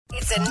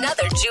It's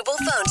another Jubal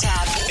phone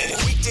tab.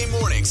 Weekday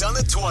mornings on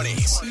the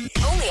 20s.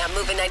 Only on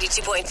Moving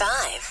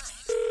 92.5.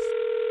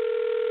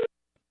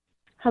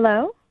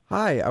 Hello?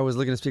 Hi, I was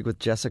looking to speak with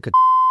Jessica.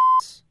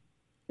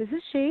 This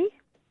is she.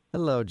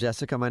 Hello,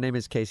 Jessica. My name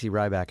is Casey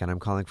Ryback, and I'm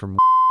calling from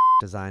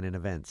Design and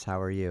Events. How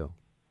are you?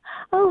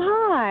 Oh,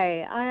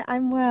 hi.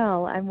 I'm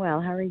well.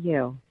 How are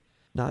you?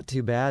 Not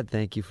too bad.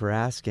 Thank you for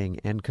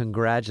asking. And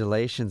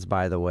congratulations,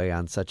 by the way,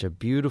 on such a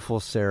beautiful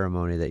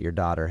ceremony that your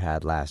daughter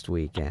had last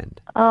weekend.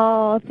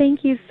 Oh,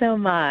 thank you so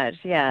much.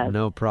 Yes.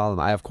 No problem.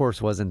 I, of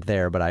course, wasn't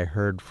there, but I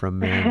heard from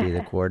Mandy,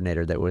 the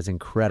coordinator, that it was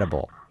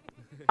incredible.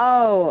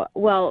 Oh,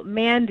 well,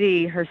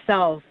 Mandy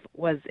herself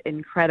was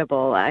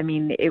incredible. I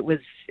mean, it was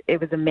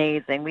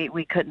amazing.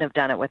 We couldn't have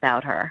done it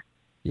without her.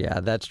 Yeah,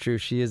 that's true.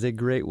 She is a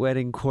great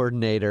wedding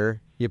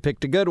coordinator. You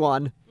picked a good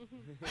one.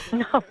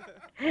 No.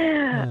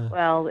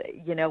 Well,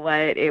 you know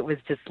what? It was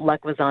just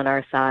luck was on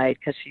our side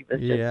because she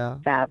was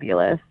just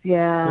fabulous.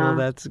 Yeah. Well,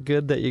 that's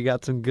good that you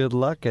got some good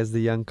luck as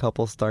the young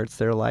couple starts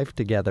their life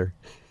together.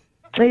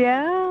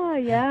 Yeah.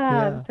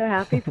 I'm so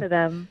happy for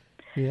them.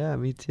 Yeah,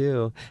 me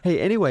too. Hey,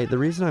 anyway, the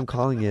reason I'm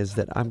calling is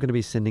that I'm going to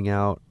be sending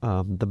out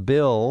the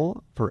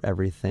bill for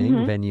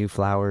everything, venue,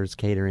 flowers,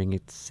 catering,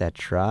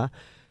 etc.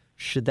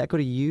 Should that go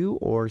to you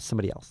or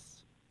somebody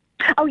else?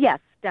 Oh, yes,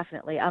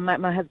 definitely.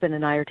 My husband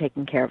and I are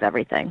taking care of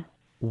everything.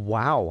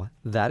 Wow,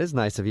 that is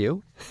nice of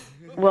you.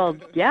 Well,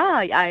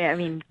 yeah, I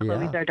mean,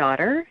 Chloe's our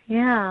daughter.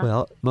 Yeah.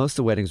 Well, most of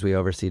the weddings we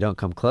oversee don't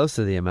come close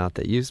to the amount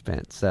that you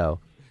spent, so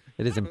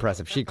it is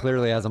impressive. She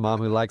clearly has a mom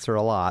who likes her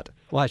a lot.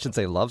 Well, I should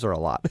say loves her a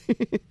lot.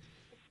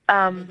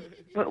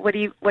 What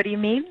do you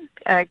mean?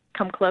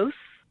 Come close?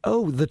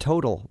 Oh, the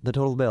total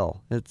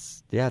bill.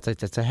 It's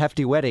a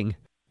hefty wedding.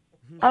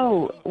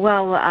 Oh,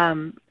 well, I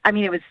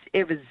mean,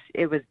 it was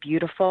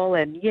beautiful,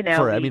 and you know,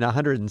 for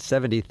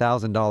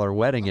 $170,000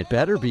 wedding, it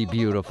better be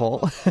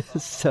beautiful.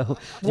 So,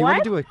 do you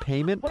want to do a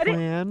payment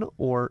plan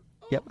or?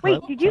 Yep.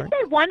 Wait, did you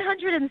say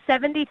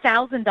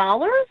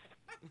 $170,000?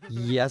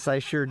 Yes, I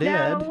sure did.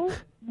 No.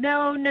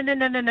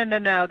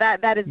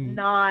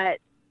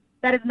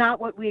 That is not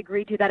what we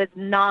agreed to. That is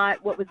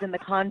not what was in the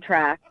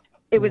contract.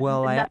 It was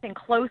nothing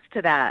close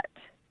to that.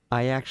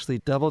 I actually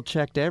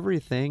double-checked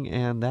everything,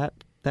 and that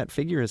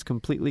figure is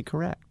completely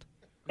correct.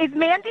 Is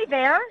Mandy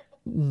there?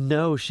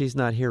 No, she's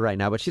not here right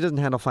now, but she doesn't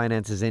handle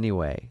finances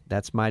anyway.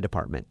 That's my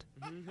department.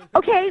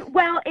 Okay,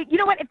 well, you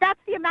know what? If that's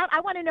the amount,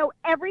 I want to know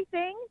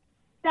everything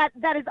that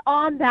is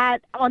on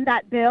that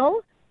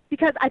bill,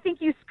 because I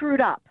think you screwed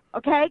up,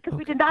 okay? Because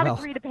we did not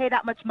agree to pay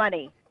that much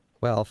money.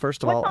 Well,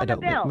 first of all, I don't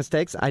make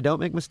mistakes. I don't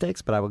make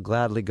mistakes, but I will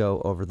gladly go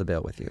over the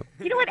bill with you.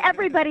 You know what?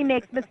 Everybody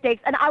makes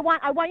mistakes, and I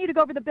want you to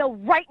go over the bill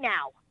right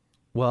now.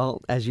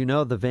 Well, as you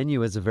know, the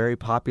venue is a very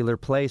popular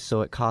place, so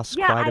it costs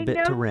quite a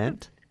bit to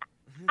rent.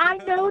 I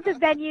know the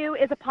venue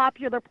is a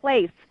popular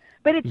place,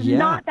 but it's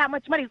not that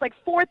much money. It's like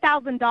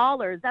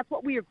 $4,000. That's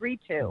what we agreed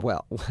to.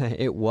 Well,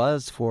 it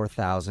was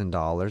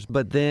 $4,000,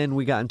 but then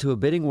we got into a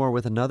bidding war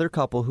with another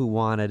couple who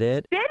wanted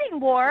it.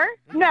 Bidding war?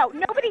 No,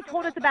 nobody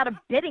told us about a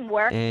bidding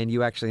war. And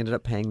you actually ended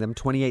up paying them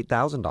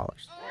 $28,000.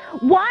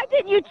 Why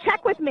didn't you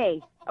check with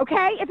me?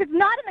 Okay? If it's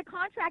not in the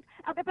contract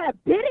about a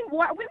bidding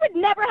war, we would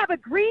never have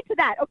agreed to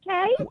that,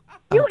 okay?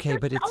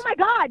 But it's... Oh, my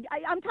God.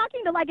 I'm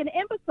talking to like an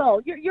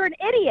imbecile. You're an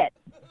idiot.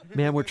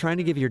 Man, we're trying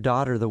to give your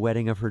daughter the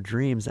wedding of her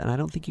dreams, and I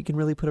don't think you can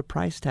really put a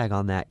price tag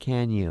on that,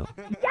 can you?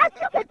 Yes,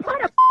 you can put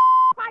a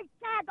price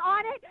tag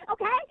on it,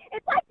 okay?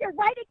 It's like you're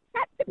writing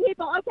checks to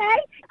people, okay?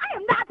 I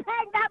am not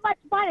paying that much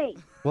money.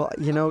 Well,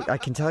 you know, I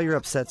can tell you're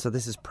upset, so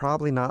this is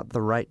probably not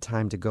the right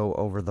time to go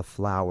over the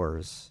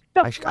flowers.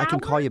 I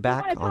can call you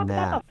back on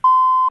that.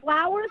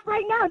 Flowers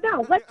right now?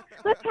 No, let's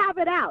have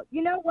it out.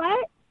 You know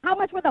what? How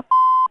much were the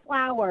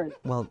flowers?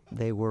 Well,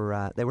 they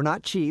were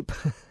not cheap.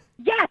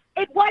 Yes,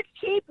 it was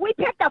cheap. We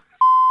picked a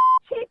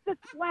cheap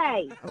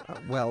display.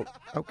 Well,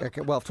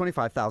 okay. Well, if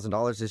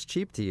 $25,000 is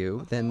cheap to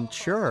you, then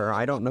sure.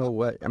 I don't know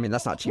what. I mean,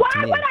 that's not cheap to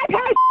me. Why would I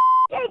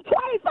pay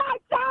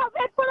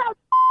 $25,000 for those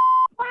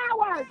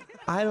flowers?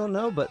 I don't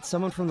know, but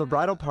someone from the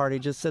bridal party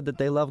just said that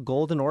they love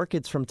golden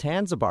orchids from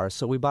Tanzabar,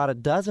 so we bought a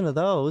dozen of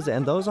those,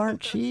 and those aren't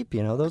cheap.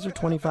 You know, those are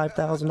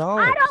 $25,000.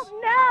 I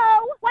don't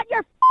know what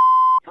you're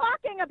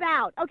talking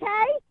about.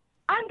 Okay.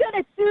 I'm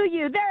going to sue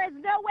you. There is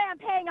no way I'm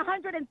paying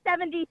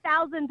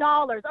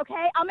 $170,000,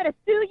 okay? I'm going to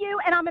sue you,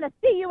 and I'm going to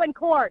see you in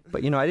court.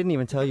 But, you know, I didn't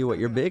even tell you what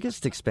your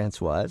biggest expense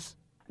was.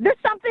 There's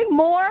something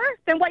more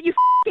than what you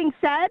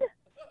said?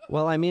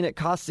 Well, I mean, it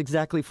costs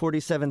exactly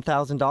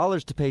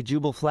 $47,000 to pay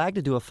Jubal Flagg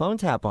to do a phone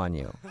tap on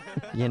you,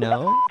 you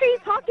know? What are you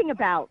talking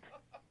about?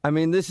 I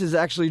mean, this is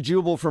actually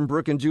Jubal from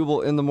Brook and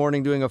Jubal in the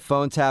morning doing a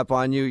phone tap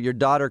on you. Your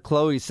daughter,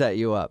 Chloe, set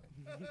you up.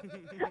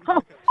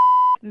 Oh,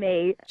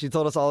 me. She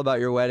told us all about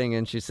your wedding,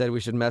 and she said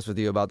we should mess with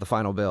you about the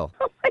final bill.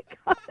 Oh, my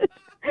God.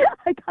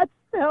 I got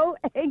so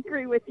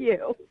angry with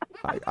you.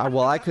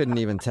 I couldn't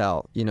even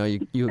tell. You know,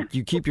 you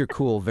keep your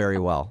cool very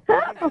well.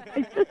 Oh,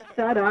 just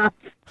shut up.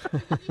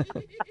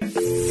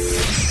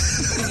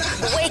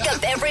 Wake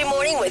up every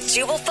morning with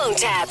Jubal phone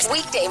tabs.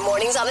 Weekday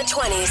mornings on the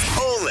 20s.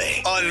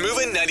 Only on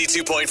Moving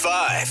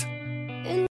 92.5.